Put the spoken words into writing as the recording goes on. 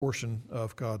portion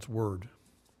of God's Word.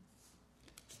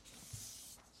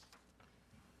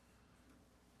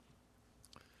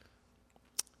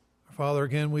 Father,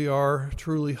 again, we are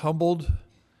truly humbled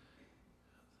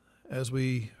as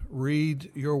we read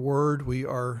your Word. We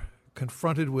are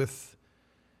confronted with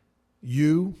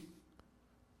you,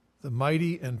 the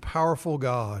mighty and powerful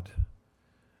God,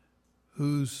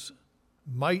 whose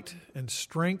might and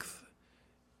strength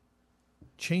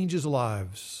changes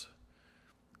lives.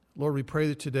 Lord, we pray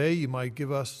that today you might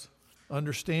give us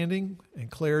understanding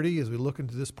and clarity as we look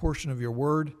into this portion of your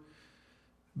word.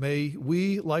 May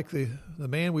we, like the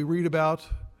man we read about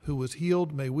who was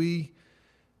healed, may we,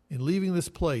 in leaving this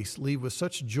place, leave with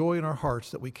such joy in our hearts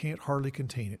that we can't hardly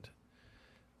contain it.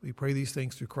 We pray these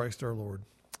things through Christ our Lord.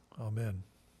 Amen.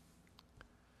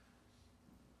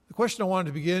 The question I wanted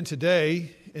to begin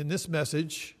today in this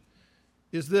message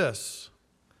is this: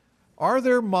 are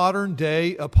there modern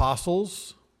day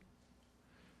apostles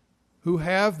who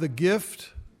have the gift,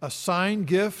 a signed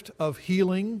gift of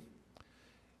healing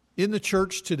in the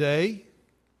church today?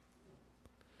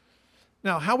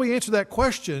 Now, how we answer that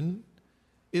question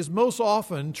is most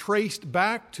often traced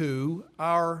back to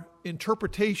our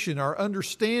interpretation, our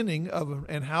understanding of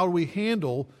and how we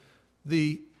handle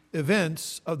the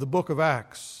events of the book of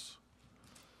Acts.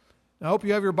 Now, I hope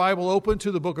you have your Bible open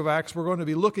to the book of Acts. We're going to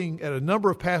be looking at a number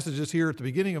of passages here at the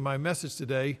beginning of my message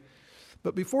today.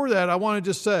 But before that, I want to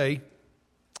just say,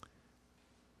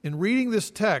 in reading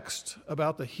this text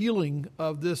about the healing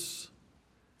of this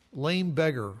lame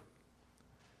beggar,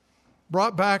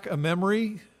 brought back a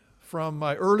memory from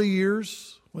my early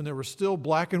years when there was still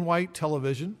black and white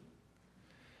television.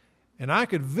 And I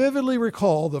could vividly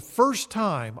recall the first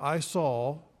time I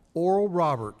saw Oral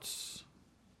Roberts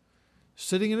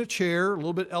sitting in a chair, a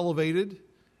little bit elevated,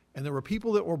 and there were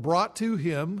people that were brought to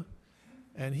him,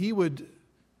 and he would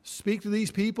speak to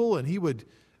these people, and he would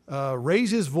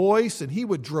raise his voice, and he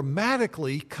would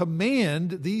dramatically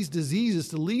command these diseases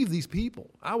to leave these people.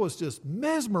 I was just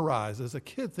mesmerized as a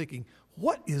kid thinking,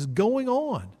 what is going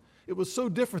on? It was so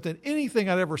different than anything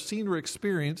I'd ever seen or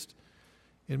experienced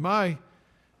in my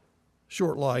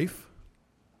short life.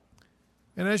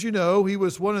 And as you know, he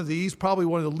was one of these, probably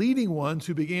one of the leading ones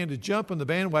who began to jump on the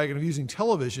bandwagon of using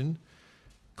television,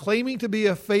 claiming to be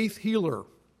a faith healer,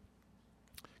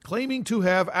 claiming to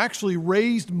have actually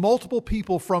raised multiple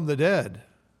people from the dead.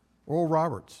 Oral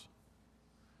Roberts.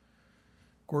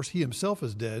 Of course, he himself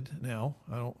is dead now.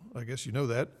 I guess you know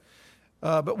that.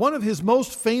 But one of his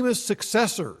most famous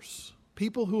successors,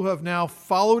 people who have now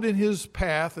followed in his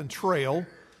path and trail,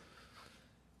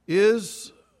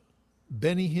 is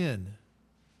Benny Hinn.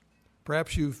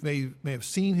 Perhaps you may have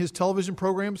seen his television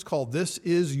programs called This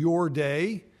Is Your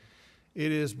Day.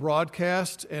 It is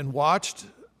broadcast and watched.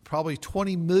 Probably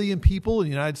 20 million people in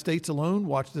the United States alone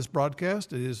watch this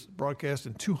broadcast. It is broadcast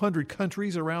in 200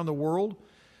 countries around the world.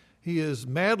 He is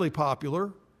madly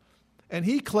popular, and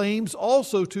he claims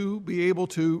also to be able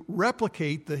to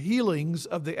replicate the healings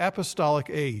of the apostolic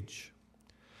age.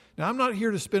 Now, I'm not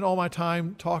here to spend all my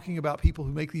time talking about people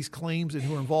who make these claims and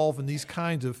who are involved in these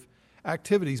kinds of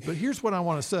activities, but here's what I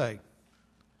want to say.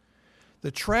 The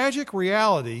tragic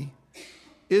reality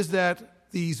is that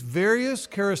these various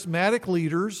charismatic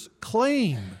leaders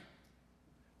claim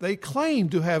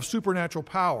to have supernatural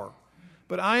power.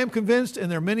 But I am convinced,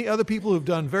 and there are many other people who have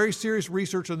done very serious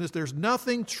research on this, there's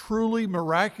nothing truly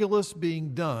miraculous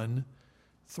being done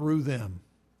through them.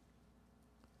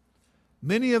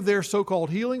 Many of their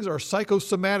so-called healings are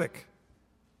psychosomatic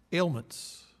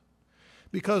ailments.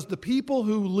 Because the people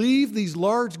who leave these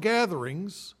large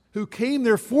gatherings, who came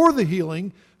there for the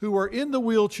healing, who are in the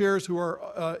wheelchairs, who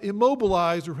are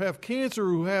immobilized, who have cancer,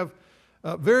 who have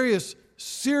various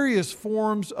serious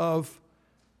forms of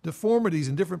deformities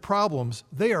and different problems,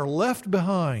 they are left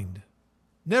behind,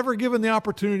 never given the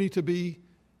opportunity to be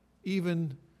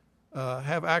even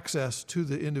have access to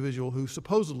the individual who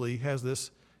supposedly has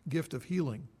this gift of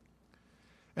healing.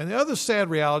 And the other sad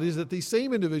reality is that these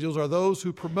same individuals are those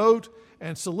who promote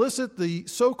and solicit the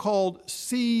so-called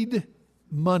seed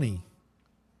money,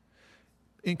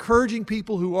 encouraging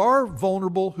people who are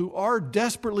vulnerable, who are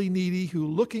desperately needy, who are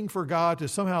looking for God to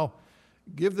somehow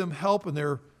give them help in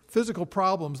their physical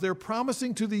problems. They're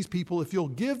promising to these people, if you'll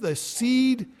give the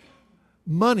seed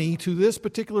money to this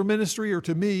particular ministry or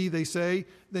to me, they say,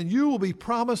 then you will be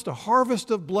promised a harvest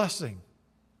of blessing.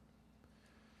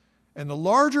 And the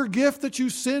larger gift that you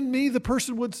send me, the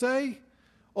person would say,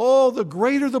 oh, the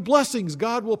greater the blessings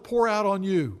God will pour out on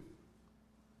you.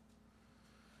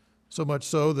 So much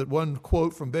so that one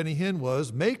quote from Benny Hinn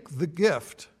was, make the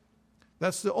gift.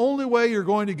 That's the only way you're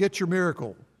going to get your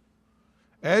miracle.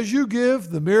 As you give,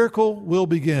 the miracle will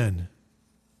begin.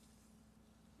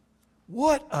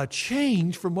 What a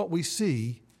change from what we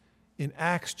see in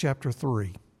Acts chapter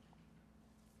 3.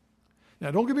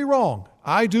 Now, don't get me wrong.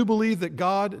 I do believe that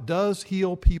God does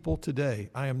heal people today.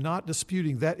 I am not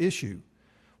disputing that issue.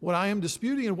 What I am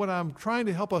disputing and what I'm trying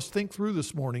to help us think through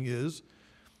this morning is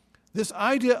this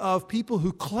idea of people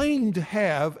who claim to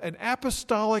have an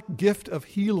apostolic gift of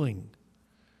healing,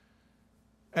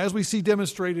 as we see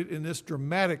demonstrated in this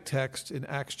dramatic text in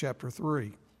Acts chapter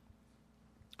 3.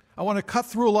 I want to cut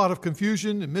through a lot of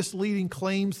confusion and misleading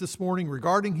claims this morning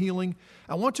regarding healing.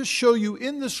 I want to show you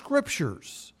in the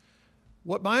Scriptures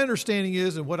what my understanding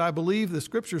is and what I believe the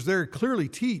Scriptures very clearly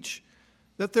teach,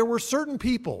 that there were certain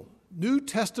people, New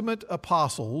Testament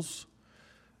apostles,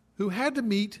 who had to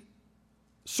meet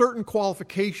certain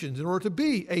qualifications in order to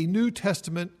be a New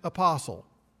Testament apostle.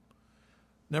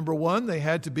 Number one, they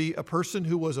had to be a person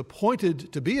who was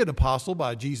appointed to be an apostle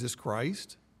by Jesus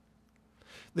Christ.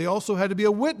 They also had to be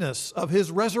a witness of his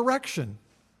resurrection.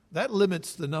 That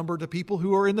limits the number to people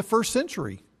who are in the first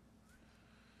century.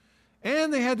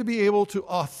 And they had to be able to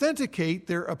authenticate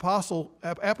their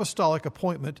apostolic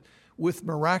appointment with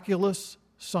miraculous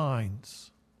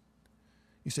signs.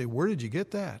 You say, where did you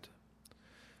get that?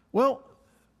 Well,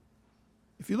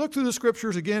 if you look through the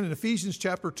Scriptures again in Ephesians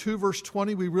chapter 2, verse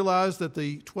 20, we realize that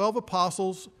the 12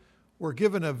 apostles were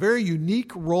given a very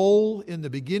unique role in the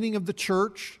beginning of the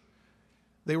church.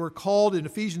 They were called in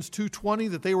Ephesians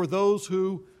 2:20 that they were those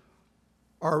who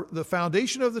are the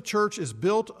foundation of the church is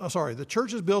built, the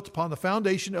church is built upon the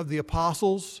foundation of the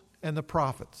apostles and the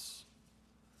prophets.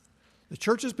 The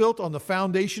church is built on the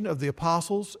foundation of the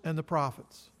apostles and the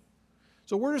prophets.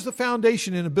 So where is the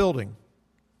foundation in a building?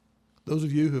 Those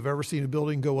of you who have ever seen a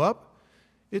building go up,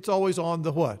 it's always on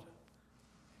the what?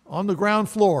 On the ground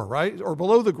floor, right? Or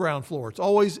below the ground floor. It's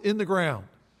always in the ground.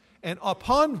 And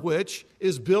upon which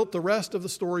is built the rest of the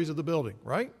stories of the building,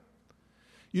 right?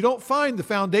 You don't find the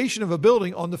foundation of a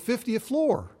building on the 50th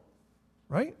floor,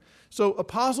 right? So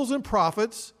apostles and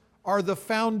prophets are the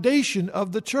foundation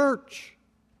of the church.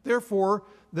 Therefore,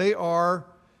 they are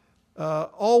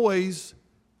always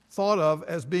thought of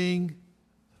as being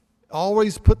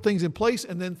always put things in place,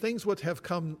 and then things what have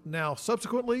come now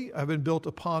subsequently have been built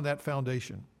upon that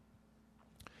foundation.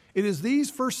 It is these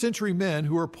first century men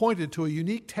who are appointed to a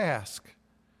unique task.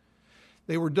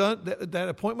 They were done, that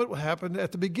appointment happened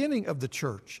at the beginning of the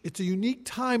church. It's a unique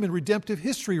time in redemptive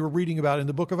history we're reading about in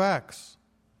the book of Acts.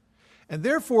 And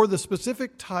therefore, the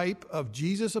specific type of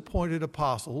Jesus-appointed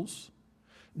apostles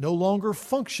no longer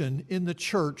function in the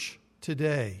church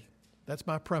today. That's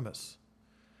my premise.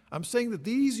 I'm saying that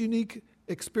these unique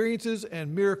experiences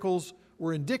and miracles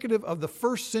were indicative of the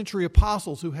first century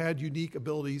apostles who had unique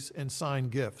abilities and sign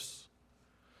gifts.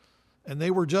 And they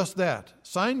were just that,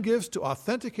 sign gifts to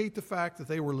authenticate the fact that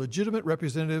they were legitimate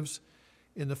representatives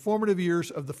in the formative years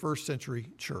of the first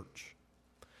century church.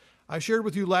 I shared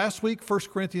with you last week 2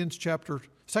 Corinthians chapter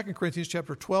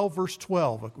 12, verse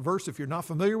 12, a verse, if you're not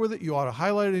familiar with it, you ought to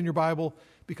highlight it in your Bible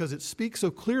because it speaks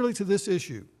so clearly to this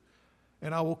issue.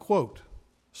 And I will quote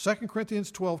 2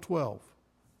 Corinthians 12:12.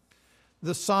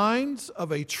 The signs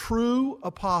of a true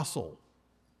apostle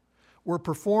were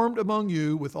performed among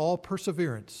you with all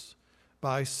perseverance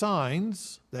by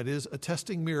signs, that is,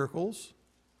 attesting miracles,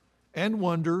 and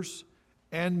wonders,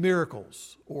 and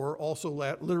miracles, or also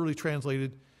literally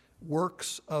translated,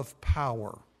 works of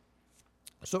power.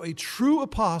 So a true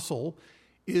apostle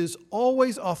is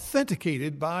always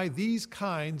authenticated by these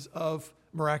kinds of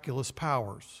miraculous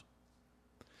powers.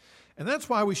 And that's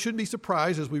why we shouldn't be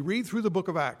surprised as we read through the book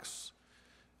of Acts.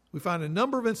 We find a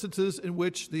number of instances in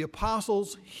which the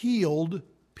apostles healed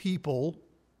people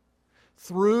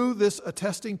through this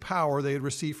attesting power they had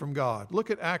received from God. Look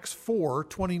at Acts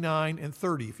 4:29 and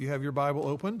 30. If you have your Bible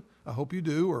open, I hope you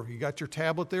do, or if you got your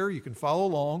tablet there, you can follow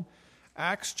along.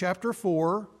 Acts chapter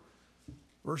 4,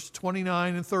 verse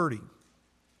 29 and 30.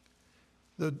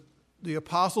 The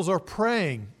apostles are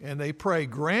praying, and they pray,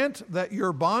 "Grant that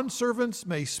your bondservants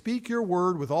may speak your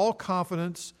word with all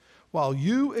confidence while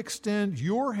you extend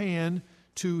your hand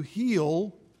to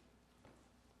heal,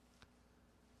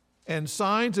 and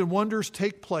signs and wonders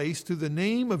take place through the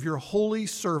name of your holy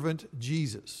servant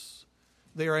Jesus."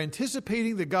 They are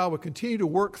anticipating that God would continue to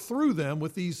work through them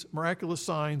with these miraculous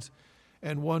signs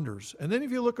and wonders. And then if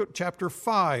you look at chapter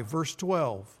 5, verse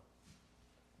 12.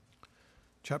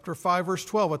 Chapter 5, verse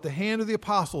 12, at the hand of the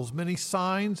apostles, many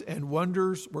signs and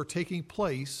wonders were taking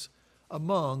place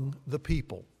among the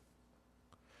people.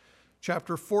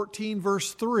 Chapter 14,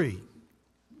 verse 3.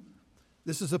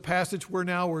 This is a passage where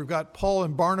now we've got Paul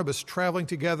and Barnabas traveling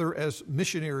together as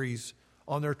missionaries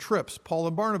on their trips. Paul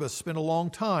and Barnabas spent a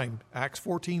long time, Acts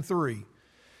 14:3,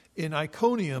 in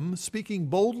Iconium, speaking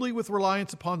boldly with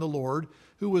reliance upon the Lord,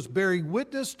 who was bearing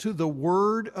witness to the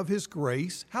word of his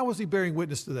grace. How was he bearing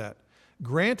witness to that?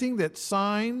 Granting that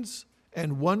signs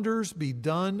and wonders be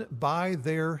done by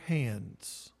their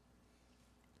hands.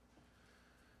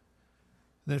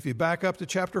 And then if you back up to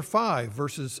chapter 5,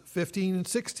 verses 15 and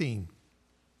 16,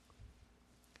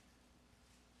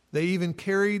 they even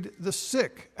carried the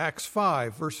sick, Acts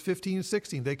 5, verse 15 and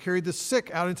 16. They carried the sick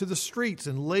out into the streets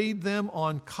and laid them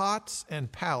on cots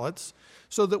and pallets,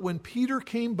 so that when Peter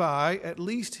came by, at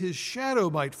least his shadow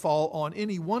might fall on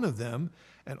any one of them.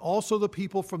 And also the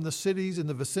people from the cities in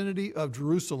the vicinity of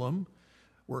Jerusalem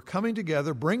were coming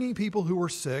together, bringing people who were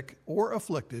sick or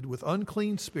afflicted with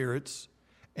unclean spirits,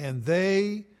 and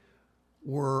they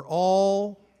were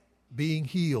all being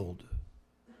healed.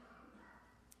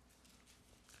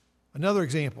 Another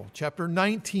example, chapter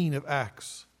 19 of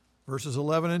Acts, verses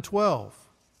 11 and 12.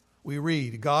 We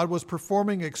read, God was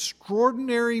performing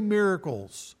extraordinary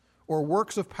miracles or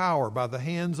works of power by the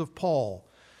hands of Paul,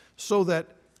 so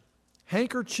that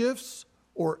handkerchiefs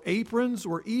or aprons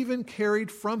were even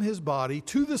carried from his body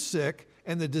to the sick,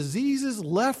 and the diseases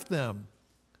left them,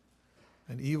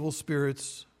 and evil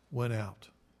spirits went out.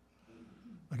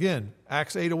 Again,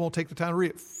 Acts 8, I won't take the time to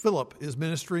read it. Philip is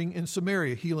ministering in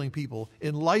Samaria, healing people.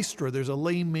 In Lystra, there's a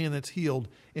lame man that's healed.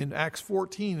 In Acts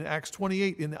 14 and Acts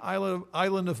 28, in the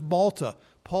island of Malta,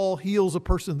 Paul heals a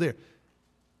person there.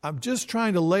 I'm just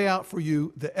trying to lay out for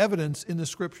you the evidence in the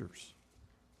Scriptures.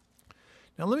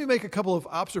 Now, let me make a couple of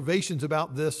observations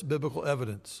about this biblical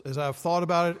evidence as I've thought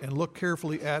about it and looked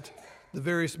carefully at the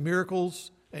various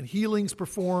miracles and healings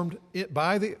performed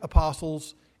by the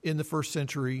apostles in the first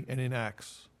century and in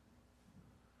Acts.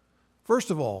 First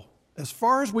of all, as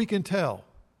far as we can tell,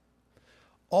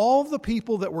 all the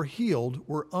people that were healed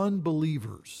were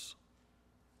unbelievers.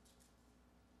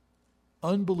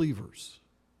 Unbelievers.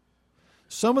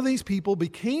 Some of these people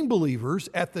became believers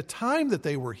at the time that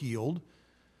they were healed,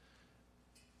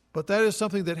 but that is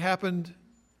something that happened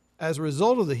as a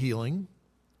result of the healing,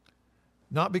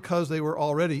 not because they were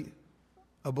already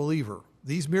a believer.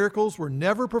 These miracles were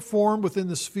never performed within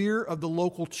the sphere of the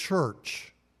local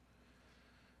church.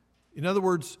 In other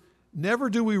words, never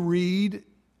do we read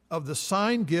of the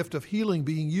sign gift of healing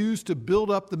being used to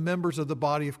build up the members of the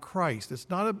body of Christ.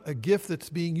 It's not a gift that's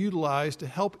being utilized to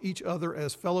help each other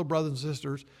as fellow brothers and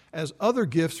sisters, as other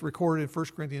gifts recorded in 1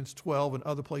 Corinthians 12 and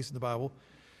other places in the Bible,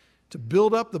 to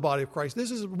build up the body of Christ.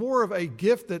 This is more of a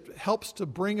gift that helps to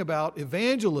bring about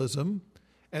evangelism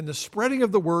and the spreading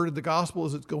of the word of the gospel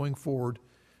as it's going forward,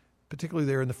 particularly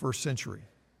there in the first century.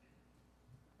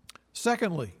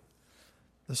 Secondly,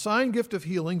 the sign gift of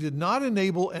healing did not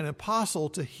enable an apostle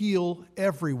to heal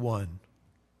everyone.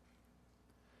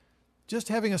 Just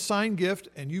having a sign gift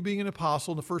and you being an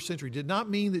apostle in the first century did not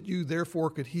mean that you therefore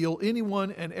could heal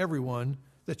anyone and everyone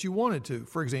that you wanted to.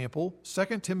 For example,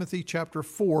 2 Timothy chapter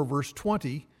 4, verse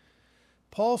 20,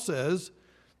 Paul says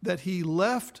that he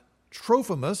left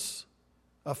Trophimus,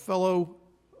 a fellow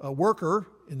worker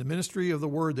in the ministry of the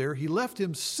word there, he left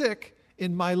him sick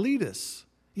in Miletus.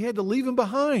 He had to leave him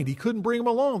behind. He couldn't bring him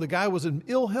along. The guy was in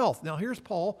ill health. Now here's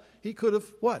Paul. He could have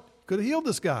what? Could have healed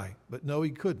this guy, but no, he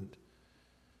couldn't.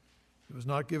 He was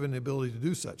not given the ability to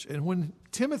do such. And when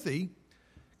Timothy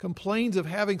complains of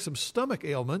having some stomach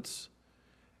ailments,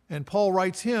 and Paul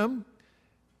writes him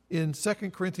in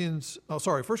 1 Corinthians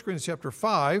chapter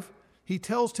 5, he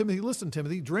tells Timothy, listen,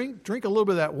 Timothy, drink a little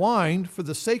bit of that wine for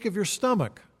the sake of your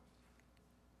stomach.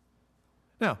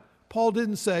 Now, Paul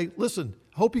didn't say, listen,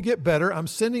 hope you get better. I'm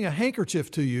sending a handkerchief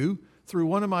to you through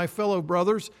one of my fellow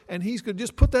brothers, and he's going to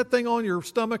just put that thing on your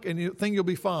stomach and you think you'll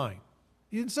be fine.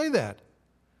 He didn't say that.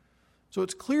 So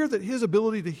it's clear that his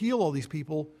ability to heal all these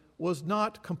people was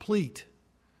not complete.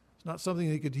 It's not something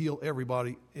that he could heal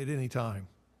everybody at any time.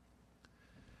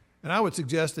 And I would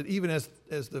suggest that even as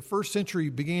the first century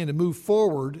began to move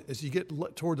forward, as you get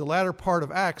toward the latter part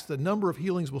of Acts, the number of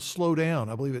healings will slow down.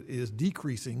 I believe it is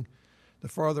decreasing the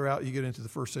farther out you get into the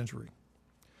first century.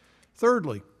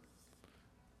 Thirdly,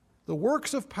 the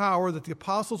works of power that the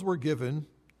apostles were given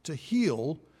to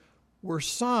heal were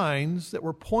signs that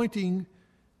were pointing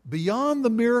beyond the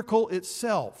miracle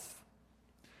itself.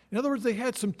 In other words, they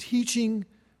had some teaching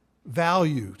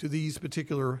value to these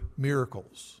particular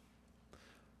miracles.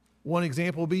 One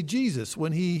example would be Jesus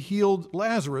when he healed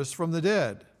Lazarus from the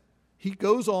dead. He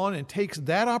goes on and takes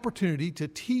that opportunity to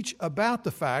teach about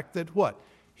the fact that what?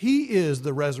 He is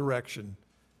the resurrection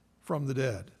from the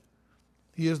dead.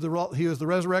 He is the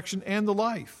resurrection and the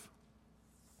life.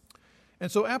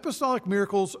 And so apostolic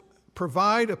miracles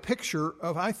provide a picture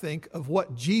of, I think, of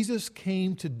what Jesus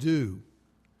came to do.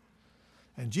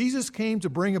 And Jesus came to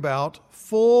bring about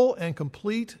full and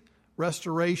complete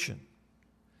restoration.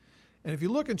 And if you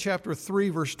look in chapter 3,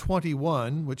 verse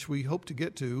 21, which we hope to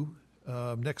get to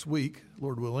next week,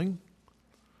 Lord willing,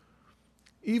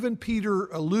 even Peter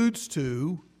alludes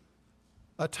to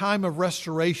a time of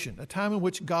restoration, a time in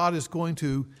which God is going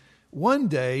to one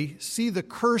day see the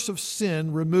curse of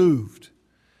sin removed.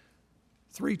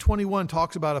 3:21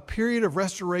 talks about a period of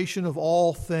restoration of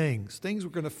all things. Things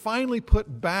we're going to finally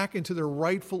put back into their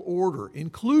rightful order,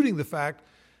 including the fact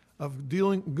of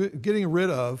getting rid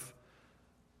of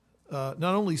not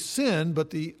only sin, but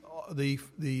the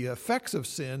effects of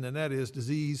sin, and that is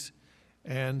disease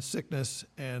and sickness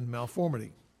and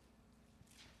malformity.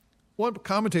 One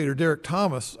commentator, Derek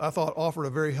Thomas, I thought offered a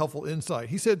very helpful insight.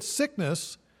 He said,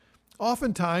 sickness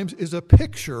oftentimes is a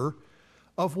picture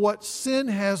of what sin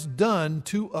has done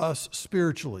to us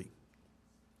spiritually.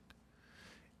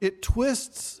 It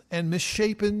twists and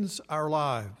misshapens our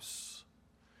lives.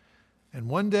 And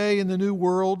one day in the new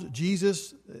world,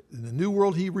 Jesus, in the new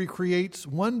world he recreates,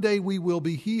 one day we will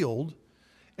be healed,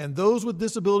 and those with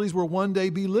disabilities will one day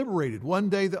be liberated. One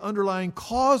day the underlying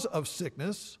cause of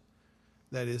sickness,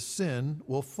 that is sin,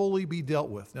 will fully be dealt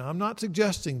with. Now, I'm not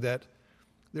suggesting that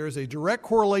there is a direct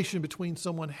correlation between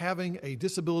someone having a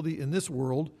disability in this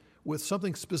world with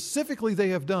something specifically they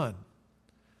have done.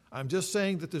 I'm just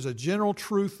saying that there's a general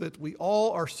truth that we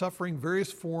all are suffering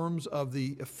various forms of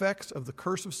the effects of the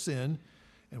curse of sin,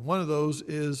 and one of those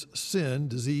is sin,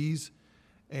 disease,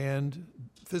 and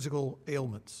physical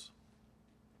ailments.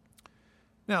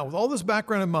 Now, with all this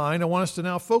background in mind, I want us to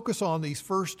now focus on these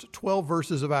first 12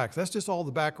 verses of Acts. That's just all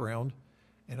the background.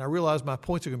 And I realize my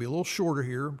points are going to be a little shorter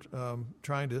here,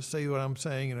 trying to say what I'm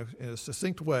saying in a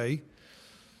succinct way.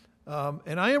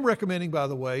 And I am recommending, by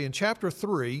the way, in chapter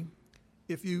 3,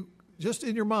 if you, just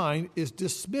in your mind, is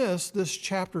dismiss this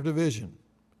chapter division.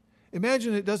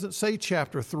 Imagine it doesn't say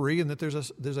chapter 3 and that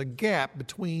there's a gap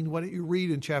between what you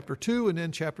read in chapter 2 and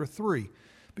then chapter 3.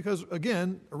 Because,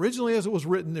 again, originally as it was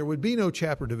written, there would be no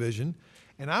chapter division.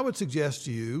 And I would suggest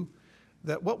to you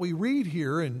that what we read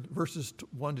here in verses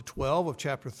 1 to 12 of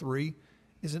chapter 3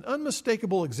 is an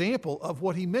unmistakable example of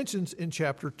what he mentions in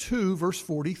chapter 2, verse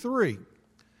 43.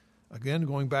 Again,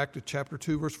 going back to chapter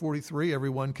 2, verse 43,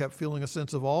 everyone kept feeling a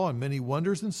sense of awe, and many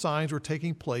wonders and signs were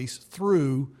taking place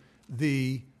through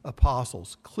the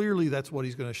apostles. Clearly, that's what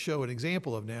he's going to show an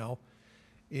example of now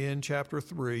in chapter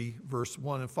 3, verse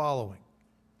 1 and following.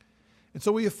 And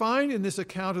so we find in this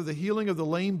account of the healing of the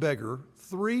lame beggar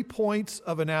 3 points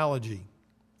of analogy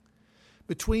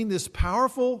between this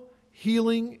powerful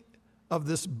healing of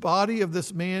this body of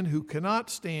this man who cannot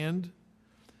stand,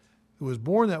 who was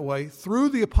born that way, through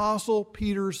the Apostle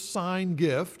Peter's sign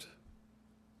gift.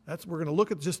 We're going to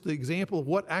look at just the example of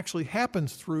what actually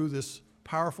happens through this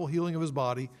powerful healing of his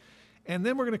body. And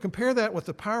then we're going to compare that with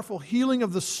the powerful healing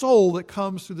of the soul that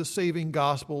comes through the saving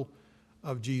gospel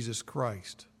of Jesus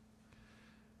Christ.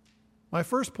 My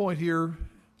first point here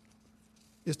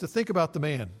is to think about the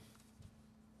man.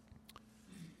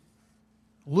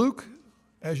 Luke,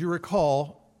 as you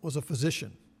recall, was a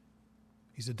physician.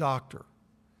 He's a doctor.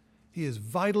 He is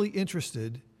vitally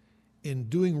interested in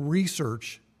doing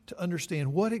research to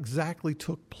understand what exactly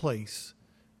took place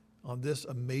on this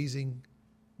amazing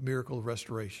miracle of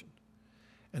restoration.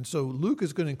 And so Luke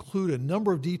is going to include a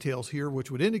number of details here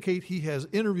which would indicate he has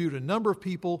interviewed a number of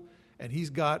people and he's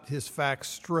got his facts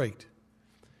straight.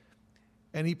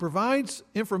 And he provides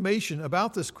information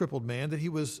about this crippled man, that he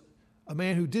was a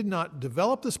man who did not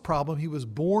develop this problem. He was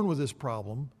born with this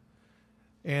problem,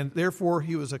 and therefore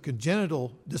he was a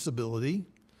congenital disability.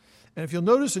 And if you'll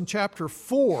notice in chapter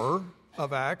 4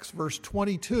 of Acts, verse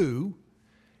 22,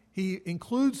 he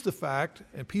includes the fact,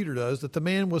 and Peter does, that the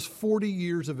man was 40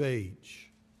 years of age.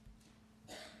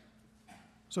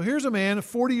 So here's a man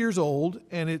 40 years old,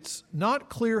 and it's not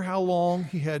clear how long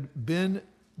he had been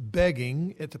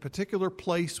begging at the particular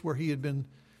place where he had been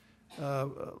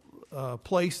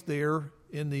placed there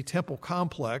in the temple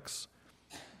complex.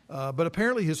 But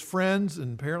apparently his friends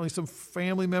and apparently some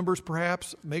family members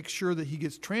perhaps make sure that he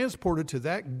gets transported to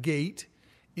that gate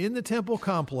in the temple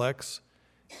complex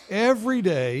every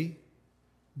day,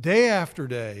 day after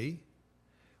day,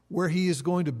 where he is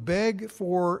going to beg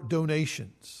for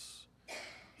donations.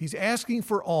 He's asking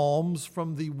for alms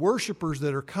from the worshipers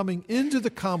that are coming into the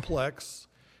complex,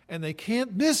 and they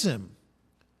can't miss him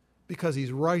because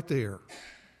he's right there.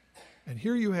 And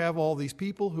here you have all these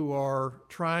people who are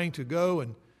trying to go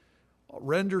and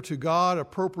render to God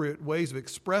appropriate ways of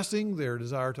expressing their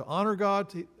desire to honor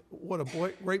God. What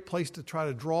a great place to try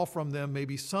to draw from them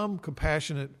maybe some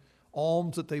compassionate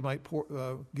alms that they might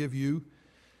give you.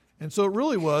 And so it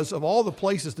really was, of all the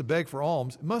places to beg for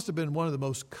alms, it must have been one of the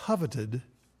most coveted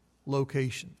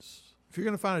locations. If you're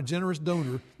going to find a generous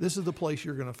donor, this is the place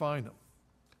you're going to find them.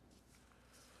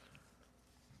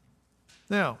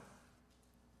 Now,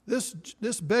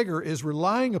 this beggar is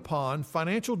relying upon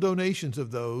financial donations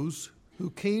of those who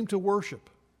came to worship.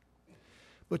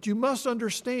 But you must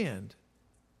understand,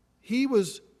 he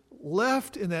was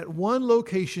left in that one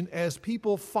location as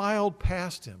people filed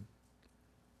past him,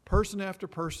 person after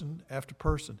person after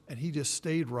person, and he just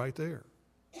stayed right there.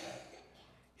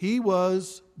 He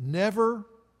was never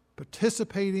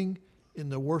participating in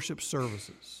the worship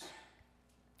services.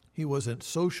 He was a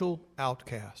social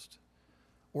outcast,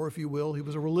 or if you will, he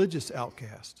was a religious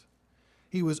outcast.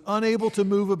 He was unable to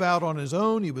move about on his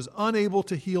own. He was unable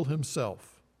to heal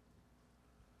himself.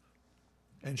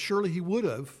 And surely he would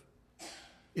have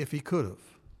if he could have.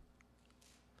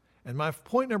 And my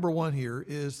point number one here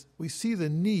is we see the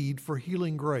need for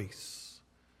healing grace.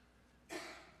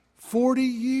 40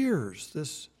 years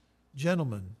this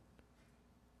gentleman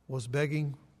was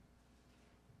begging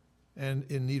and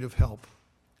in need of help.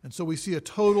 And so we see a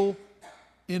total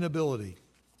inability.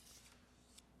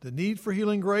 The need for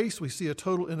healing grace, we see a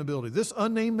total inability. This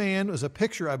unnamed man is a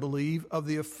picture, I believe, of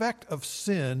the effect of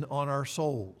sin on our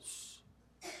souls.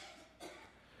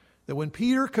 That when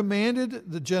Peter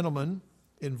commanded the gentleman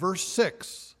in verse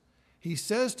 6, he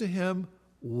says to him,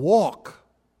 walk.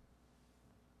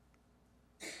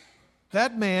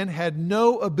 That man had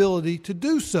no ability to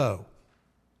do so,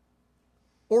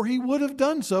 or he would have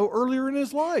done so earlier in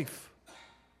his life.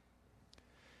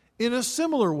 In a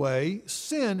similar way,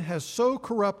 sin has so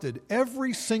corrupted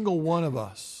every single one of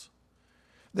us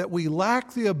that we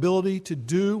lack the ability to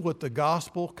do what the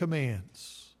gospel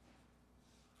commands.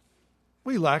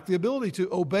 We lack the ability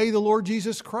to obey the Lord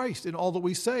Jesus Christ in all that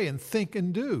we say and think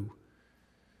and do.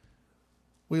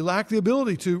 We lack the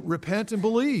ability to repent and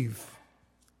believe.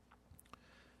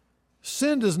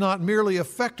 Sin does not merely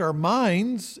affect our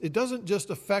minds. It doesn't just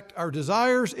affect our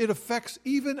desires. It affects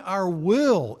even our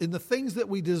will in the things that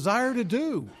we desire to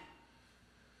do.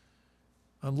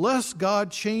 Unless God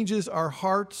changes our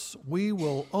hearts, we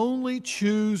will only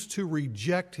choose to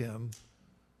reject Him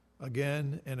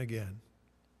again and again.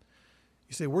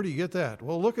 You say, where do you get that?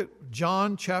 Well, look at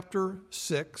John chapter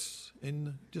 6,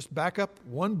 and just back up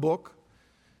one book.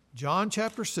 John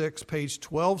chapter 6, page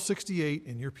 1268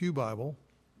 in your Pew Bible.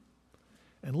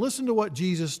 And listen to what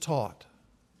Jesus taught.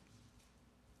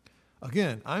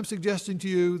 Again, I'm suggesting to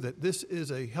you that this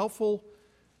is a helpful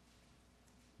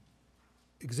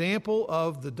example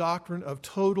of the doctrine of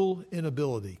total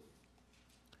inability.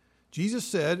 Jesus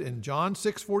said in John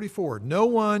 6:44, no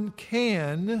one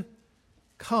can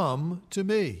come to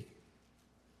me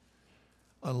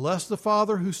unless the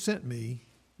Father who sent me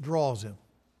draws him.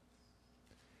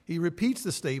 He repeats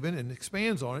the statement and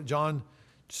expands on it, John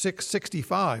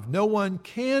 6:65. No one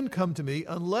can come to me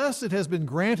unless it has been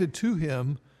granted to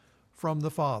him from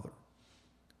the Father.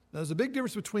 Now, there's a big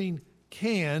difference between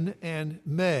can and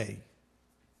may,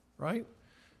 right?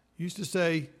 You used to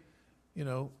say,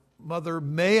 Mother,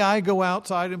 may I go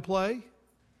outside and play?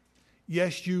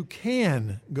 Yes, you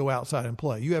can go outside and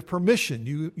play. You have permission.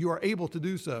 You are able to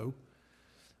do so.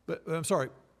 But I'm sorry,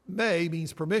 may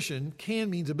means permission. Can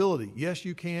means ability. Yes,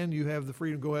 you can. You have the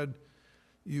freedom. Go ahead.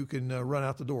 You can run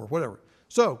out the door, whatever.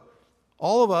 So,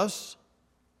 all of us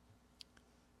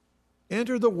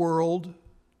enter the world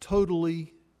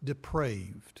totally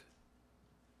depraved.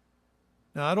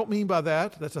 Now, I don't mean by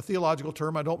that, that's a theological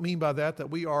term, I don't mean by that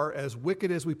we are as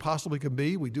wicked as we possibly can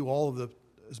be. We do all of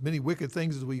as many wicked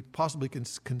things as we possibly can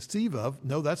conceive of.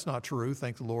 No, that's not true,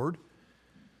 thank the Lord.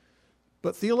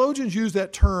 But theologians use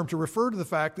that term to refer to the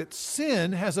fact that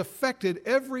sin has affected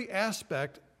every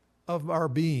aspect of our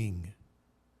being.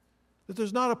 That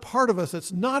there's not a part of us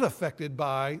that's not affected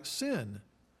by sin.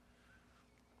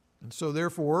 And so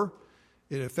therefore,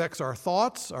 it affects our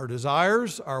thoughts, our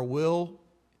desires, our will,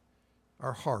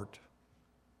 our heart.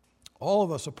 All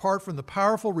of us, apart from the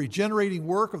powerful regenerating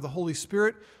work of the Holy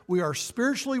Spirit, we are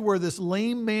spiritually where this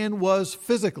lame man was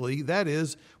physically. That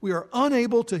is, we are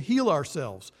unable to heal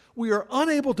ourselves. We are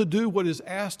unable to do what is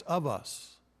asked of us.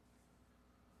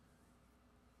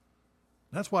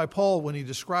 That's why Paul, when he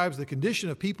describes the condition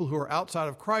of people who are outside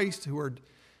of Christ, who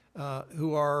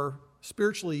are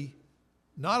spiritually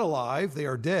not alive, they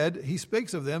are dead, he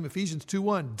speaks of them, Ephesians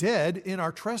 2:1, dead in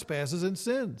our trespasses and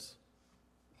sins.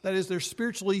 That is, they're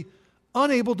spiritually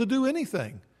unable to do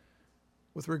anything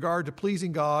with regard to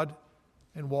pleasing God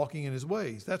and walking in His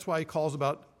ways. That's why he calls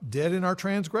about dead in our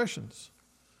transgressions.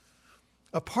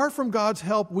 Apart from God's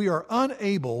help, we are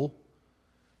unable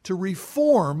to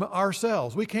reform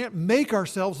ourselves. We can't make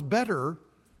ourselves better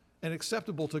and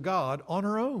acceptable to God on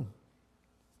her own.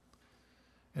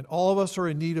 And all of us are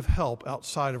in need of help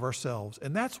outside of ourselves.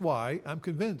 And that's why I'm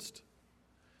convinced.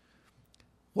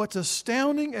 What's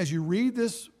astounding as you read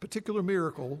this particular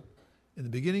miracle in the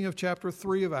beginning of chapter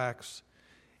 3 of Acts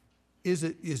is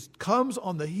it comes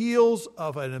on the heels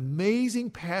of an amazing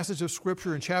passage of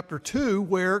Scripture in chapter 2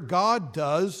 where God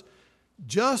does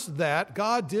just that.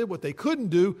 God did what they couldn't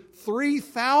do.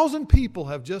 3,000 people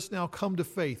have just now come to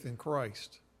faith in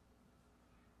Christ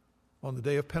on the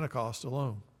day of Pentecost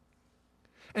alone.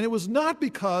 And it was not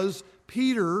because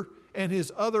Peter and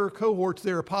his other cohorts,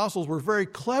 their apostles, were very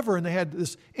clever and they had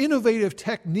this innovative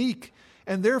technique.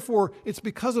 And therefore, it's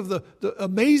because of the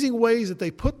amazing ways that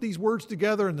they put these words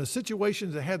together and the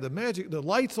situations that had the magic, the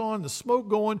lights on, the smoke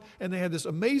going, and they had this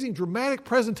amazing dramatic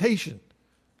presentation.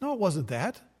 No, it wasn't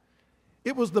that.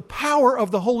 It was the power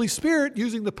of the Holy Spirit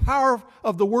using the power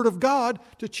of the Word of God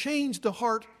to change the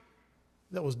heart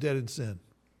that was dead in sin.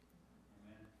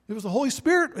 It was the Holy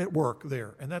Spirit at work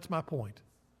there, and that's my point.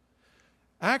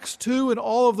 Acts 2 and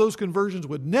all of those conversions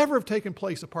would never have taken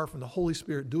place apart from the Holy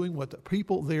Spirit doing what the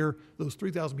people there, those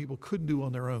 3,000 people, couldn't do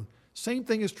on their own. Same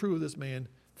thing is true of this man.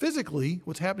 Physically,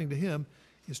 what's happening to him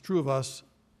is true of us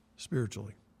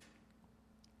spiritually.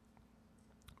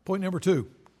 Point number 2.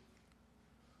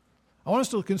 I want us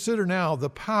to consider now the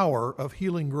power of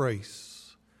healing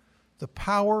grace. The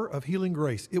power of healing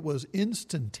grace. It was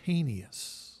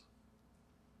instantaneous.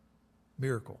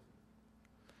 Miracle.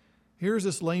 Here's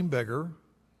this lame beggar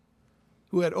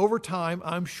who had over time,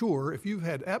 I'm sure, if you've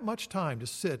had that much time to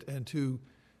sit and to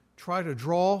try to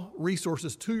draw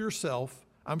resources to yourself,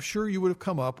 I'm sure you would have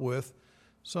come up with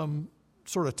some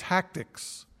sort of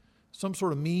tactics, some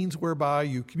sort of means whereby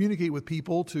you communicate with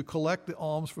people to collect the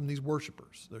alms from these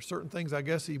worshipers. There's certain things I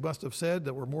guess he must have said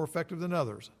that were more effective than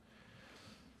others.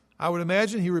 I would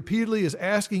imagine he repeatedly is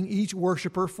asking each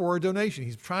worshiper for a donation.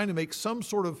 He's trying to make some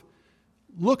sort of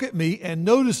look at me and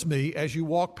notice me as you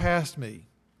walk past me.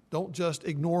 Don't just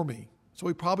ignore me. So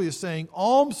he probably is saying,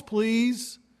 alms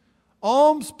please,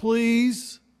 alms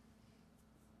please.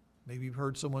 Maybe you've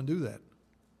heard someone do that.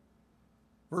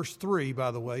 Verse 3,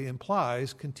 by the way,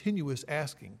 implies continuous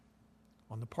asking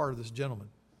on the part of this gentleman.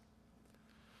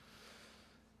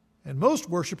 And most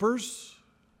worshipers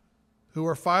who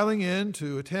are filing in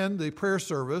to attend the prayer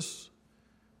service,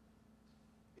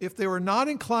 if they were not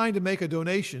inclined to make a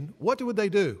donation, what would they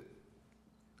do?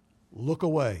 Look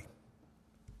away.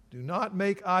 Do not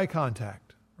make eye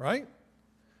contact, right?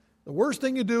 The worst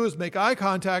thing you do is make eye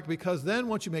contact, because then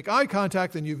once you make eye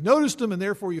contact, then you've noticed them and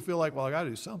therefore you feel like, well, I got to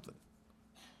do something.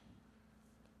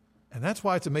 And that's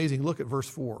why it's amazing. Look at verse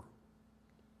 4.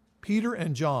 Peter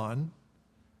and John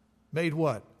made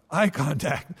what? Eye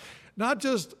contact. Not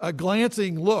just a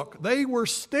glancing look. They were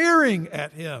staring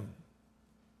at him.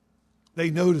 They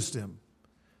noticed him.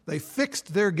 They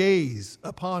fixed their gaze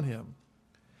upon him.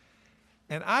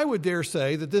 And I would dare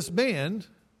say that this man,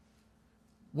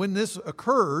 when this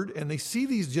occurred and they see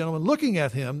these gentlemen looking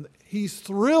at him, he's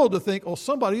thrilled to think, oh,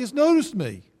 somebody has noticed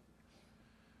me.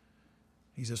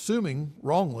 He's assuming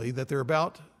wrongly that they're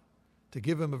about to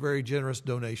give him a very generous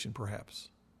donation, perhaps.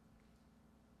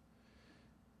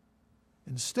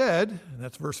 Instead, and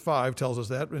that's verse 5 tells us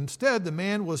that, instead the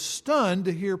man was stunned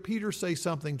to hear Peter say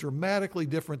something dramatically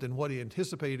different than what he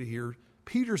anticipated to hear.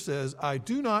 Peter says, I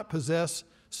do not possess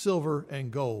silver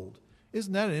and gold.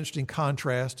 Isn't that an interesting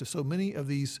contrast to so many of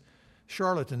these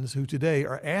charlatans who today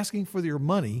are asking for your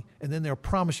money and then they'll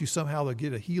promise you somehow they'll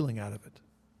get a healing out of it?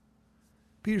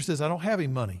 Peter says, I don't have any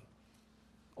money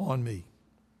on me.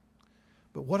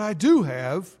 But what I do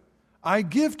have, I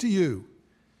give to you.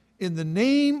 In the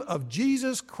name of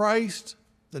Jesus Christ,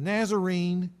 the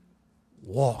Nazarene,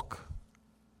 walk.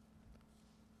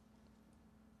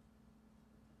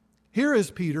 Here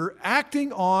is Peter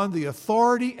acting on the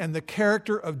authority and the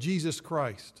character of Jesus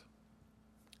Christ,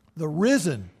 the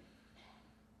risen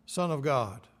Son of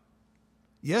God.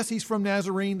 Yes, he's from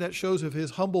Nazarene. That shows of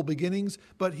his humble beginnings,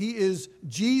 but he is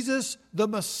Jesus the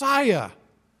Messiah.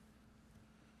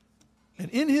 And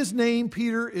in his name,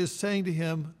 Peter is saying to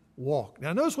him, walk.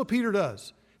 Now notice what Peter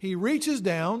does. He reaches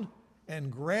down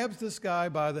and grabs this guy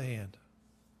by the hand.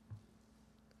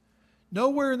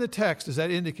 Nowhere in the text does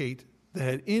that indicate that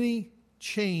had any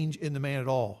change in the man at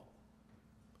all.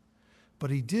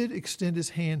 But he did extend his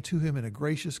hand to him in a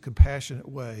gracious, compassionate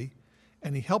way,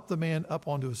 and he helped the man up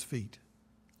onto his feet.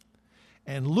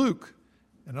 And Luke,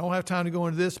 and I don't have time to go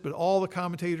into this, but all the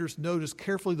commentators notice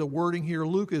carefully the wording here.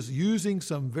 Luke is using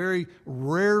some very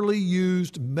rarely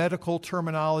used medical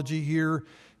terminology here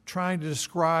trying to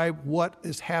describe what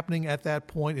is happening at that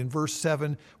point in verse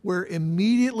 7, where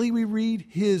immediately we read,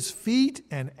 his feet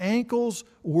and ankles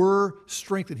were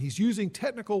strengthened. He's using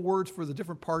technical words for the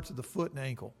different parts of the foot and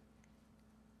ankle.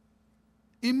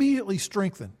 Immediately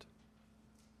strengthened.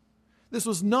 This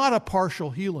was not a partial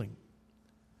healing.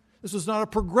 This was not a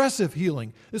progressive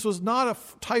healing. This was not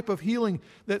a type of healing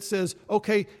that says,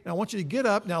 okay, now I want you to get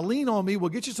up, now lean on me, we'll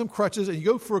get you some crutches, and you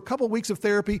go for a couple of weeks of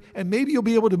therapy, and maybe you'll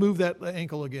be able to move that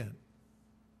ankle again.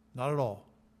 Not at all.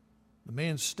 The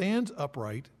man stands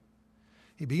upright.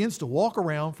 He begins to walk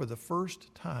around for the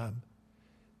first time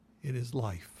in his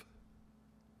life.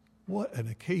 What an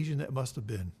occasion that must have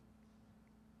been.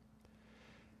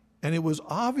 And it was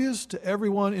obvious to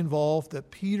everyone involved that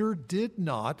Peter did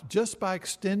not, just by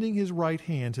extending his right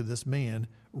hand to this man,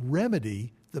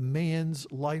 remedy the man's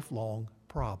lifelong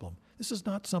problem. This is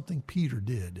not something Peter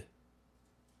did.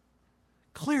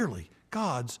 Clearly,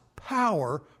 God's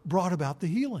power brought about the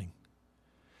healing.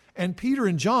 And Peter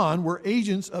and John were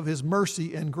agents of his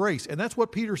mercy and grace. And that's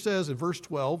what Peter says in verse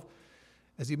 12.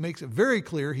 As he makes it very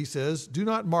clear, he says, do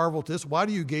not marvel at this. Why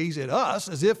do you gaze at us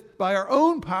as if by our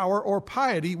own power or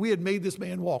piety we had made this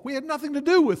man walk? We had nothing to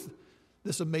do with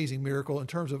this amazing miracle in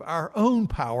terms of our own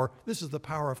power. This is the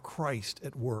power of Christ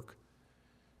at work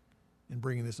in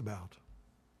bringing this about.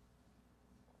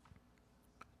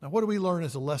 Now, what do we learn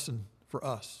as a lesson for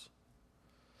us?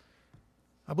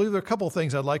 I believe there are a couple of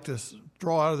things I'd like to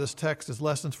draw out of this text as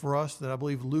lessons for us that I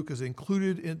believe Luke has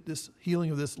included in this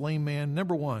healing of this lame man.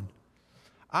 Number one,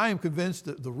 I am convinced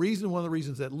that one of the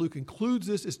reasons that Luke includes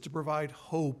this is to provide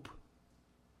hope.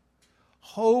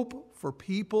 Hope for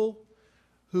people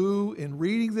who, in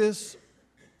reading this,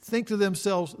 think to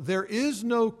themselves, there is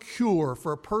no cure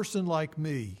for a person like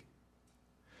me.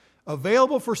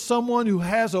 Available for someone who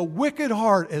has a wicked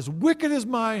heart, as wicked as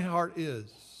my heart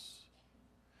is.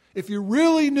 If you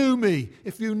really knew me,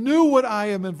 if you knew what I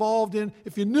am involved in,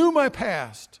 if you knew my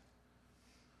past,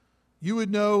 you would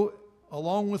know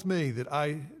along with me that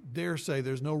I dare say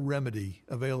there's no remedy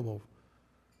available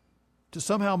to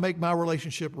somehow make my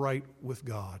relationship right with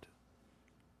God.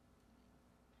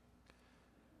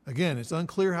 Again, it's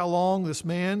unclear how long this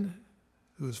man,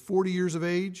 who is 40 years of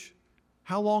age,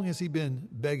 how long has he been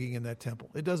begging in that temple?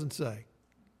 It doesn't say.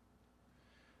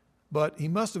 But he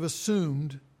must have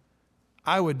assumed,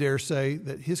 I would dare say,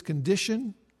 that his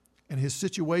condition and his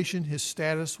situation, his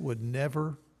status would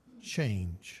never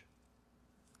change.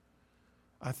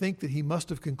 I think that he must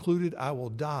have concluded, I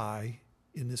will die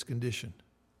in this condition.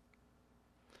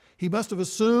 He must have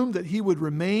assumed that he would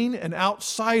remain an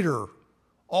outsider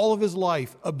all of his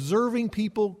life, observing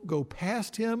people go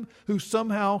past him who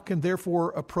somehow can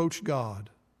therefore approach God.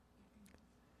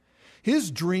 His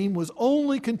dream was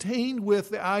only contained with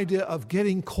the idea of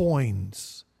getting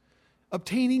coins,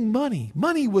 obtaining money.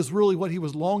 Money was really what he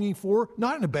was longing for,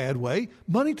 not in a bad way.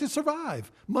 Money to survive,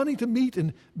 money to meet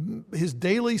in his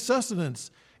daily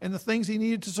sustenance and the things he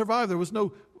needed to survive. There was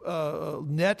no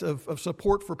net of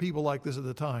support for people like this at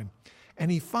the time.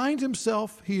 And he finds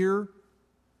himself here,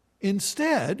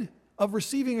 instead of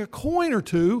receiving a coin or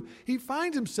two, he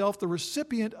finds himself the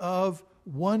recipient of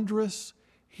wondrous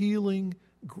healing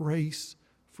grace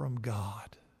from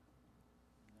God.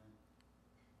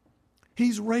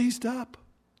 He's raised up.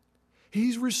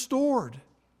 He's restored.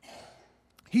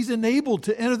 He's enabled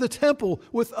to enter the temple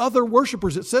with other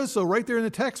worshipers. It says so right there in the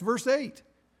text, verse 8.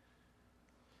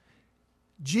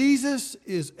 Jesus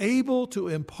is able to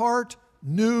impart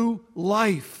new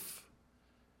life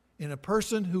in a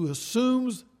person who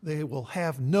assumes they will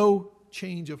have no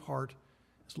change of heart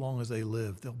as long as they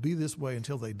live. They'll be this way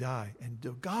until they die. And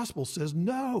the gospel says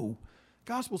no.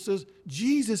 The gospel says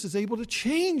Jesus is able to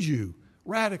change you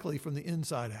radically from the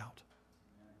inside out.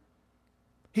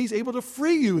 He's able to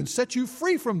free you and set you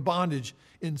free from bondage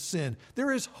in sin.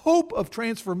 There is hope of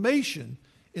transformation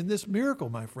in this miracle,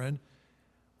 my friend.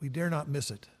 We dare not miss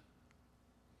it.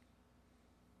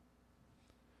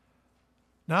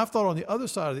 Now, I've thought on the other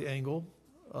side of the angle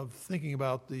of thinking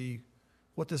about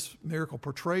what this miracle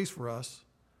portrays for us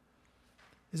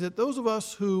is that those of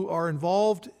us who are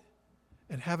involved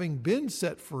and having been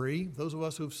set free, those of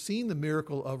us who have seen the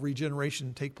miracle of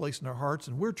regeneration take place in our hearts,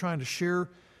 and we're trying to share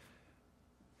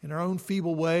in our own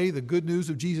feeble way the good news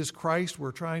of Jesus Christ,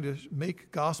 we're trying to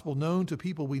make gospel known to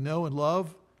people we know and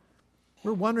love,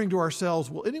 we're wondering to ourselves,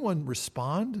 will anyone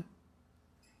respond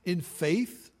in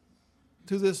faith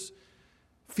to this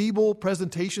feeble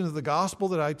presentation of the gospel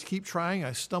that I keep trying?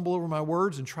 I stumble over my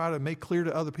words and try to make clear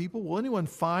to other people. Will anyone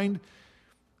find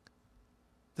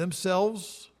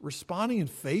themselves responding in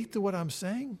faith to what I'm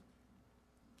saying?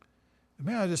 And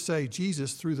may I just say,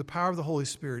 Jesus, through the power of the Holy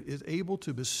Spirit, is able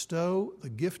to bestow the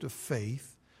gift of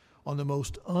faith on the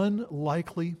most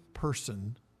unlikely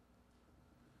person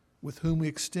with whom we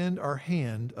extend our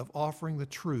hand of offering the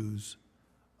truths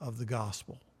of the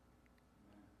gospel.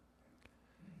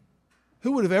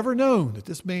 Who would have ever known that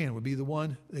this man would be the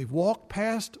one they've walked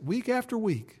past week after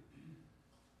week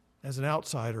as an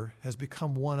outsider has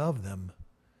become one of them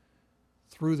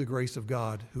through the grace of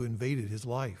God who invaded his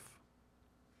life.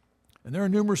 And there are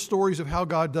numerous stories of how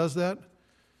God does that,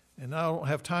 and I don't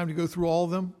have time to go through all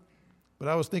of them, but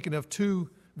I was thinking of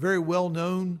two very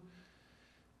well-known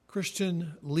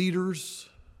Christian leaders,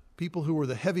 people who were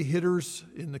the heavy hitters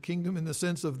in the kingdom in the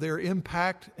sense of their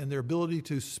impact and their ability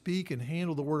to speak and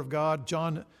handle the Word of God.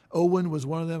 John Owen was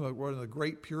one of them, one of the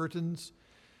great Puritans.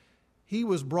 He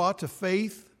was brought to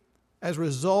faith as a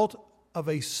result of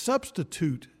a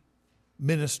substitute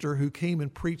minister who came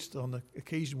and preached on the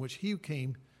occasion which he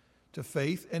came to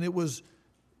faith. And it was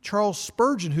Charles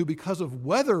Spurgeon who, because of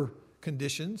weather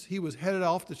conditions, he was headed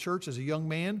off to church as a young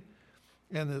man,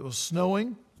 and it was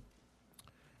snowing.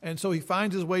 And so he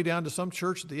finds his way down to some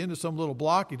church at the end of some little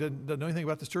block. He doesn't know anything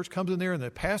about this church, comes in there, and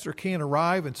the pastor can't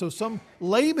arrive. And so some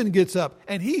layman gets up,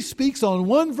 and he speaks on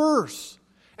one verse.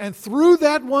 And through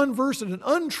that one verse, and an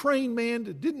untrained man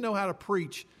that didn't know how to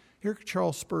preach, here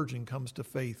Charles Spurgeon comes to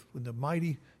faith when the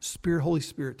mighty Spirit, Holy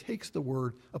Spirit takes the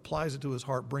word, applies it to his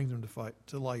heart, brings him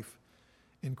to life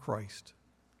in Christ.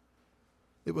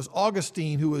 It was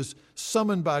Augustine who was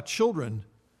summoned by children,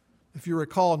 if you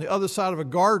recall, on the other side of a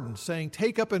garden, saying,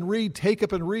 take up and read, take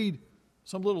up and read.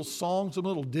 Some little song, some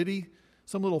little ditty,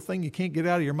 some little thing you can't get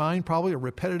out of your mind, probably a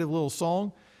repetitive little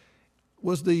song,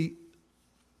 was the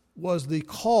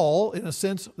call, in a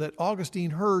sense, that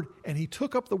Augustine heard, and he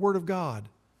took up the Word of God,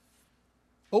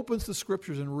 opens the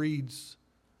Scriptures and reads,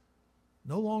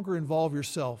 no longer involve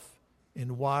yourself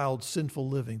in wild, sinful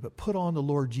living, but put on the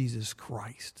Lord Jesus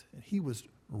Christ. And he was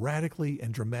radically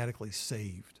and dramatically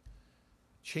saved.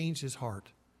 Changed his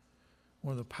heart.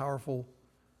 One of the powerful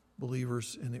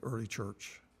believers in the early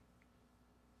church.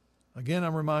 Again,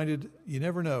 I'm reminded, you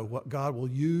never know what God will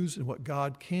use and what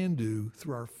God can do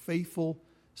through our faithful,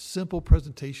 simple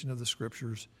presentation of the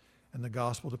Scriptures and the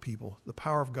gospel to people. The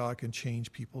power of God can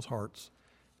change people's hearts,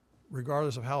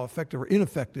 regardless of how effective or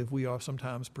ineffective we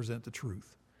sometimes present the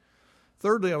truth.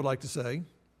 Thirdly, I would like to say,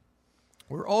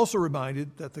 we're also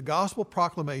reminded that the gospel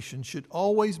proclamation should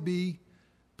always be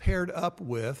paired up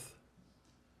with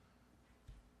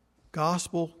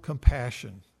gospel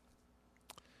compassion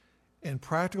and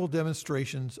practical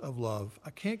demonstrations of love.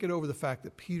 I can't get over the fact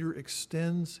that Peter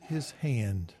extends his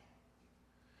hand.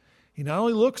 He not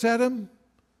only looks at him,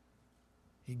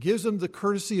 he gives him the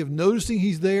courtesy of noticing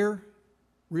he's there,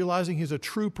 realizing he's a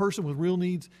true person with real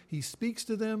needs. He speaks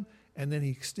to them, and then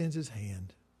he extends his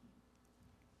hand.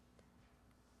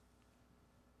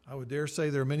 I would dare say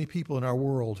there are many people in our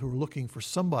world who are looking for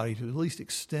somebody to at least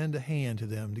extend a hand to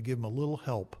them, to give them a little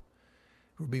help,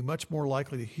 who would be much more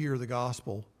likely to hear the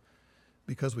gospel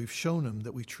because we've shown them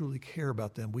that we truly care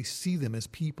about them. We see them as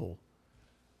people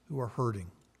who are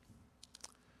hurting.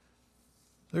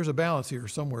 There's a balance here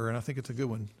somewhere, and I think it's a good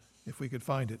one if we could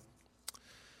find it.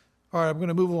 All right, I'm going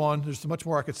to move on. There's so much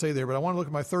more I could say there, but I want to look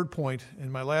at my third point and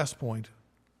my last point,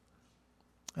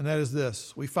 and that is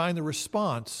this. We find the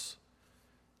response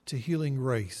to healing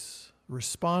grace.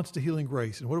 Response to healing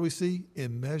grace. And what do we see?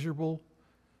 Immeasurable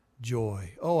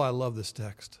joy. Oh, I love this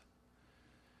text.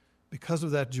 Because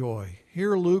of that joy.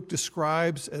 Here Luke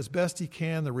describes as best he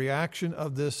can the reaction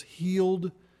of this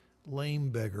healed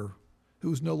lame beggar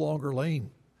who's no longer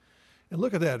lame. And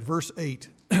look at that, verse 8.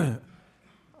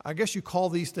 I guess you call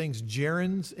these things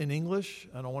gerunds in English.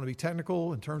 I don't want to be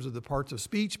technical in terms of the parts of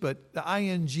speech, but the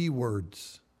ing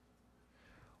words.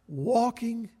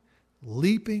 Walking,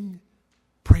 leaping,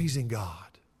 praising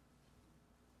God.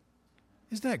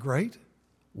 Isn't that great?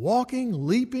 Walking,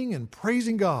 leaping, and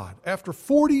praising God. After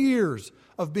 40 years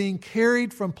of being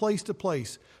carried from place to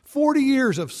place, 40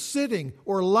 years of sitting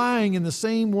or lying in the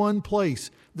same one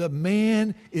place, the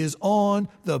man is on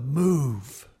the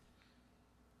move.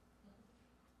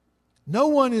 No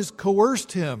one has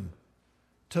coerced him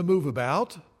to move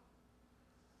about.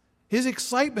 His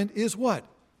excitement is what?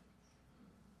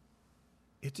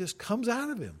 It just comes out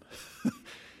of him.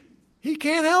 He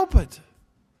can't help it.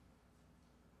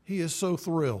 He is so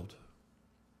thrilled.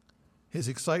 His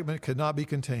excitement could not be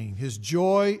contained. His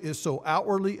joy is so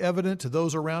outwardly evident to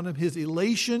those around him. His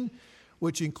elation,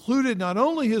 which included not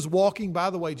only his walking, by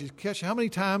the way, did you catch how many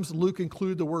times Luke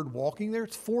included the word walking there?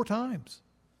 It's 4 times.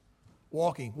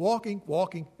 Walking, walking,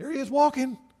 walking. There he is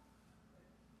walking.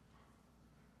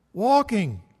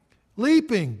 Walking,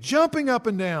 leaping, jumping up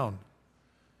and down.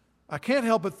 I can't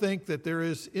help but think that there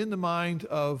is in the mind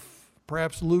of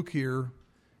perhaps Luke here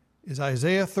is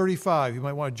Isaiah 35. You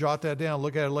might want to jot that down,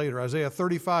 look at it later. Isaiah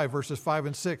 35, verses 5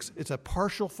 and 6. It's a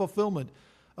partial fulfillment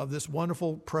of this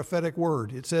wonderful prophetic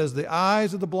word. It says, the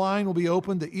eyes of the blind will be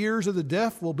opened, the ears of the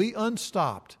deaf will be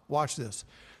unstopped. Watch this.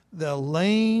 The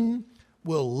lame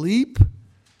will leap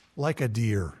like a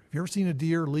deer. Have you ever seen a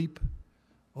deer leap?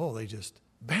 Oh, they just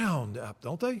bound up,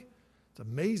 don't they? It's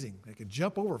amazing. They can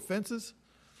jump over fences.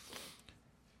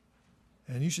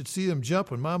 And you should see them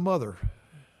jump. When my mother,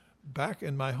 back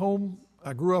in my home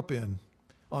I grew up in,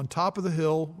 on top of the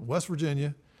hill, West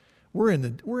Virginia, we're in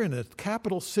the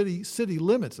capital city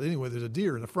limits. Anyway, there's a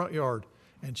deer in the front yard,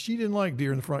 and she didn't like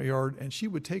deer in the front yard, and she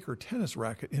would take her tennis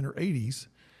racket in her 80s,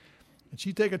 and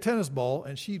she'd take a tennis ball,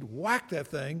 and she'd whack that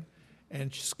thing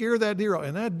and scare that deer out,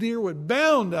 and that deer would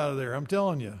bound out of there, I'm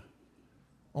telling you,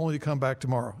 only to come back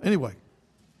tomorrow. Anyway,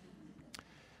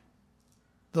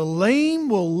 the lame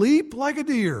will leap like a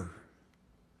deer,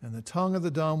 and the tongue of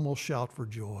the dumb will shout for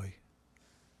joy.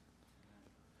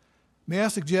 May I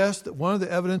suggest that one of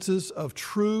the evidences of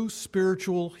true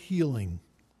spiritual healing,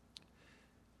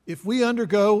 if we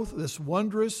undergo this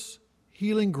wondrous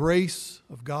healing grace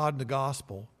of God in the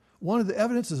gospel, one of the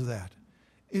evidences of that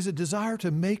is a desire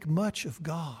to make much of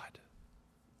God.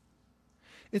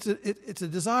 It's a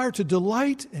desire to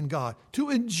delight in God, to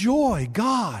enjoy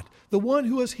God, the one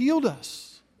who has healed us.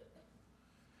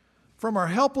 From our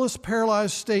helpless,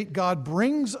 paralyzed state, God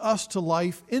brings us to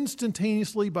life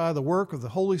instantaneously by the work of the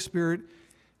Holy Spirit,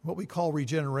 what we call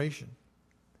regeneration.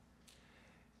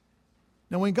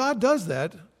 Now, when God does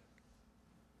that,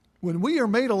 when we are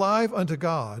made alive unto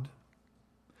God,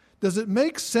 does it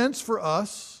make sense for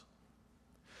us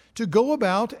to go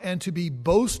about and to be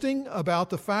boasting about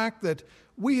the fact that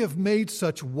we have made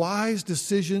such wise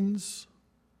decisions,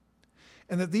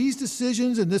 and that these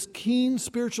decisions and this keen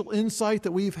spiritual insight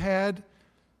that we've had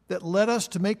that led us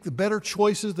to make the better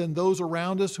choices than those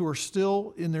around us who are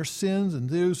still in their sins and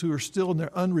those who are still in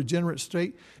their unregenerate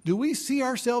state? Do we see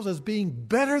ourselves as being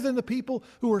better than the people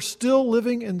who are still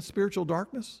living in spiritual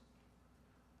darkness?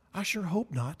 I sure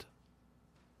hope not.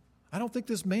 I don't think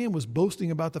this man was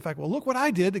boasting about the fact, well, look what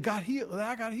I did that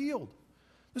I got healed.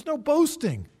 There's no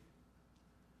boasting.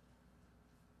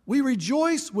 We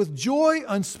rejoice with joy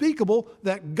unspeakable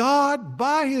that God,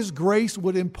 by His grace,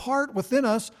 would impart within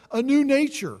us a new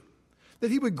nature, that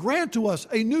He would grant to us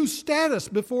a new status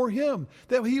before Him,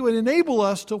 that He would enable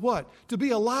us to what? To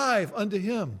be alive unto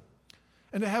Him,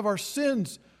 and to have our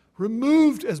sins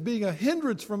removed as being a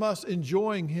hindrance from us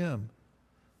enjoying Him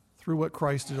through what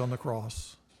Christ did on the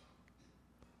cross.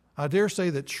 I dare say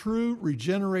that true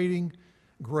regenerating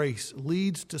grace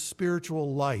leads to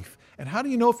spiritual life. And how do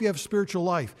you know if you have spiritual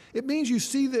life? It means you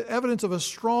see the evidence of a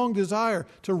strong desire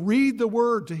to read the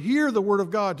Word, to hear the Word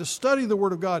of God, to study the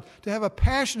Word of God, to have a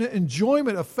passionate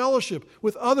enjoyment of fellowship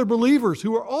with other believers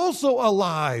who are also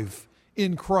alive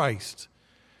in Christ.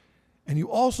 And you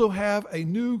also have a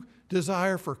new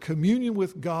desire for communion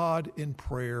with God in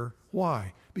prayer.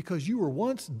 Why? Because you were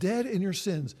once dead in your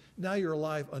sins. Now you're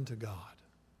alive unto God.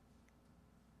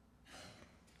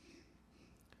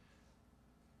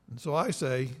 And so I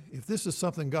say, if this is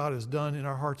something God has done in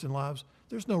our hearts and lives,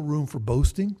 there's no room for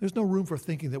boasting. There's no room for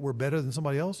thinking that we're better than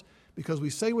somebody else, because we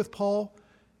say with Paul,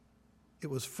 it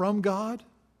was from God.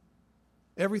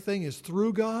 Everything is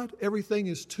through God. Everything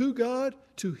is to God.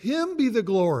 To Him be the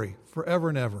glory forever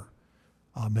and ever.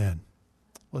 Amen.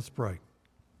 Let's pray.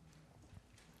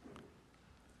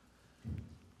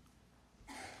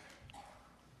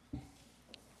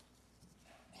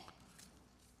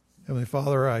 Heavenly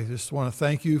Father, I just want to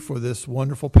thank You for this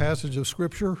wonderful passage of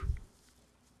Scripture.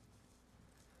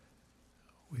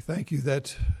 We thank You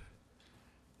that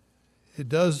it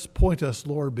does point us,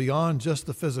 Lord, beyond just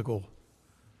the physical.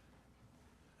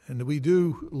 And we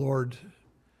do, Lord,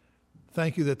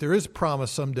 thank You that there is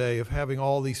promise someday of having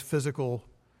all these physical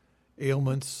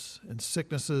ailments and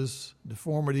sicknesses,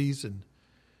 deformities, and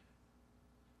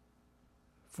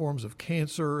forms of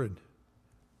cancer, and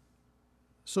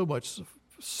so much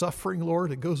suffering, Lord,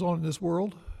 that goes on in this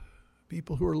world.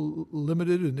 People who are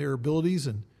limited in their abilities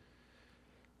and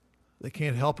they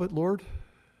can't help it, Lord.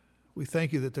 We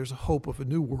thank You that there's a hope of a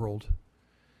new world.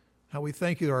 How we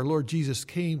thank You that our Lord Jesus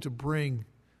came to bring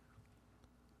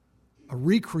a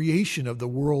recreation of the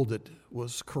world that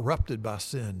was corrupted by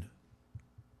sin.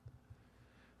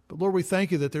 But Lord, we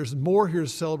thank You that there's more here to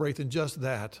celebrate than just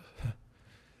that.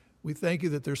 We thank You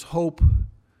that there's hope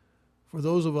for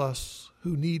those of us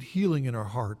who need healing in our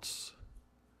hearts,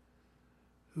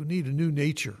 who need a new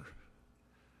nature,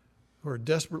 who are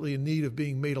desperately in need of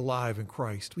being made alive in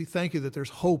Christ. We thank You that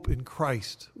there's hope in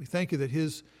Christ. We thank You that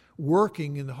His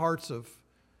working in the hearts of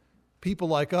people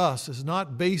like us is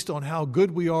not based on how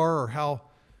good we are or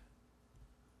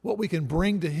what we can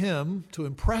bring to him to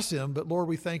impress him, but Lord,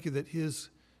 we thank you that his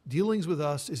dealings with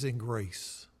us is in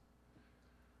grace,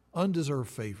 undeserved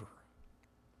favor.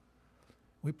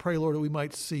 We pray, Lord, that we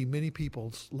might see many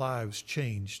people's lives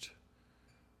changed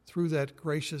through that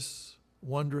gracious,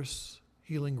 wondrous,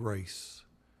 healing grace.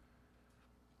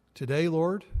 Today,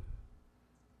 Lord,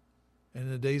 and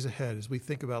in the days ahead as we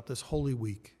think about this Holy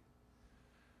Week,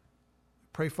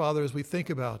 pray, Father, as we think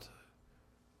about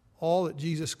all that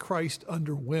Jesus Christ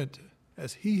underwent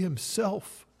as he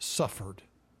himself suffered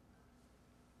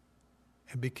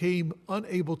and became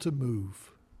unable to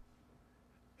move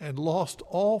and lost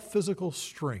all physical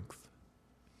strength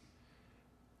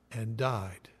and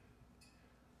died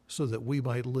so that we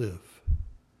might live.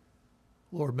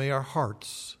 Lord, may our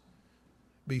hearts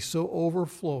be so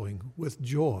overflowing with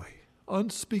joy,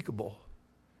 unspeakable.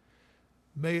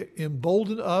 May it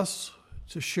embolden us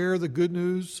to share the good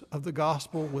news of the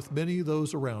gospel with many of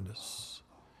those around us.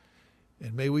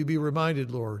 And may we be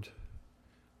reminded, Lord,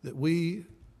 that we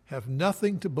have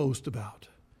nothing to boast about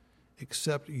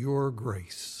except your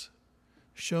grace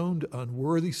shown to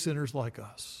unworthy sinners like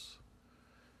us.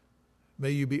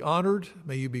 May you be honored,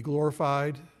 may you be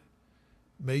glorified,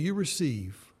 may you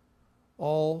receive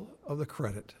all of the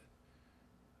credit,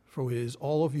 for it is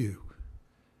all of you,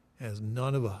 as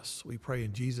none of us. We pray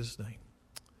in Jesus' name.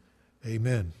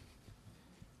 Amen.